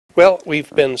Well, we've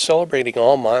been celebrating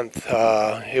all month.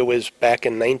 It was back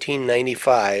in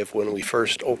 1995 when we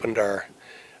first opened our,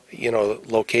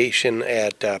 location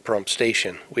at Pahrump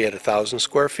Station. We had 1,000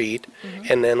 square feet,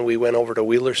 and then we went over to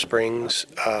Wheeler Springs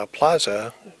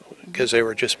Plaza because they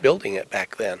were just building it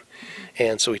back then.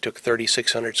 And so we took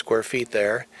 3,600 square feet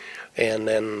there, and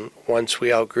then once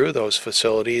we outgrew those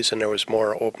facilities and there was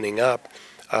more opening up,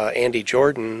 Andy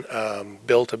Jordan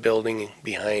built a building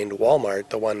behind Walmart,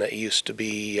 the one that used to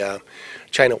be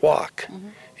China Walk.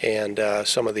 And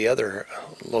some of the other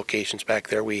locations back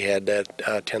there, we had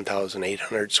that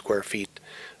 10,800 square feet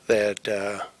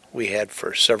that we had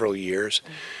for several years.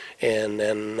 And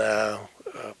then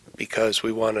because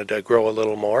we wanted to grow a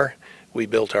little more, we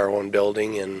built our own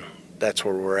building, and that's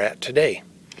where we're at today.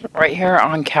 Right here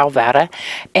on Calvada.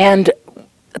 And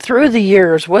through the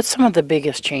years, what's some of the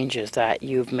biggest changes that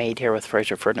you've made here with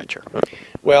Frazier Furniture?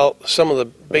 Well, some of the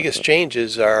biggest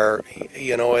changes are,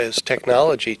 as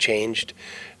technology changed,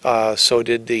 so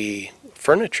did the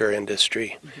furniture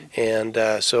industry. And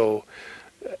so,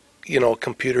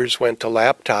 computers went to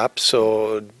laptops,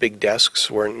 so big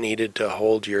desks weren't needed to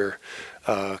hold your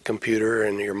computer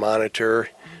and your monitor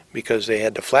because they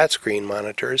had the flat screen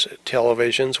monitors.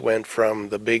 Televisions went from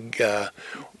the big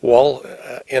wall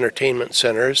entertainment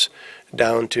centers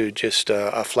down to just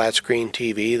a flat screen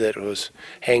TV that was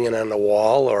hanging on the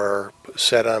wall or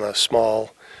set on a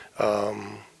small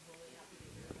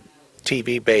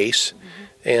TV base.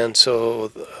 And so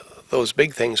those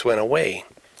big things went away.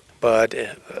 But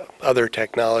other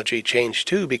technology changed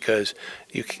too because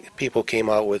people came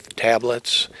out with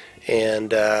tablets, and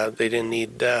they didn't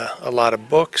need a lot of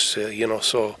books,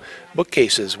 so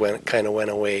bookcases kind of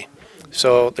went away.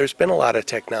 So there's been a lot of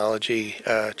technology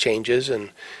changes,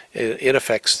 and it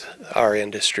affects our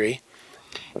industry.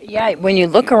 Yeah, when you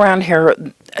look around here,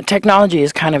 technology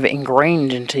is kind of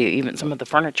ingrained into even some of the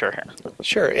furniture here.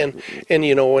 Sure, and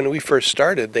when we first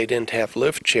started, they didn't have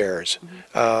lift chairs,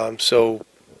 so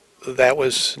that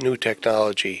was new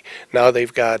technology. Now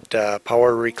they've got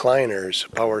power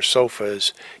recliners, power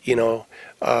sofas,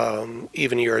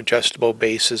 even your adjustable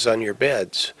bases on your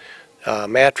beds.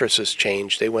 Mattresses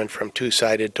changed. They went from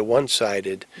two-sided to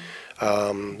one-sided.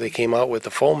 They came out with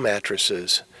the foam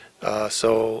mattresses.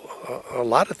 So a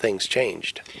lot of things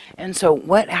changed. And so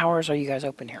what hours are you guys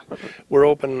open here? We're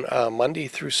open Monday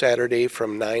through Saturday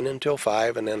from 9 until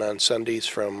 5, and then on Sundays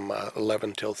from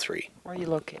 11 till 3. Where are you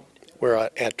located? We're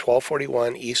at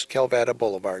 1241 East Calvada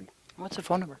Boulevard. What's the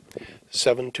phone number?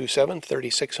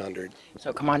 727-3600.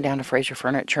 So come on down to Frazier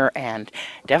Furniture and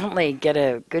definitely get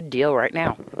a good deal right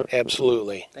now.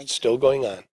 Absolutely. Thanks. Still going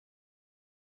on.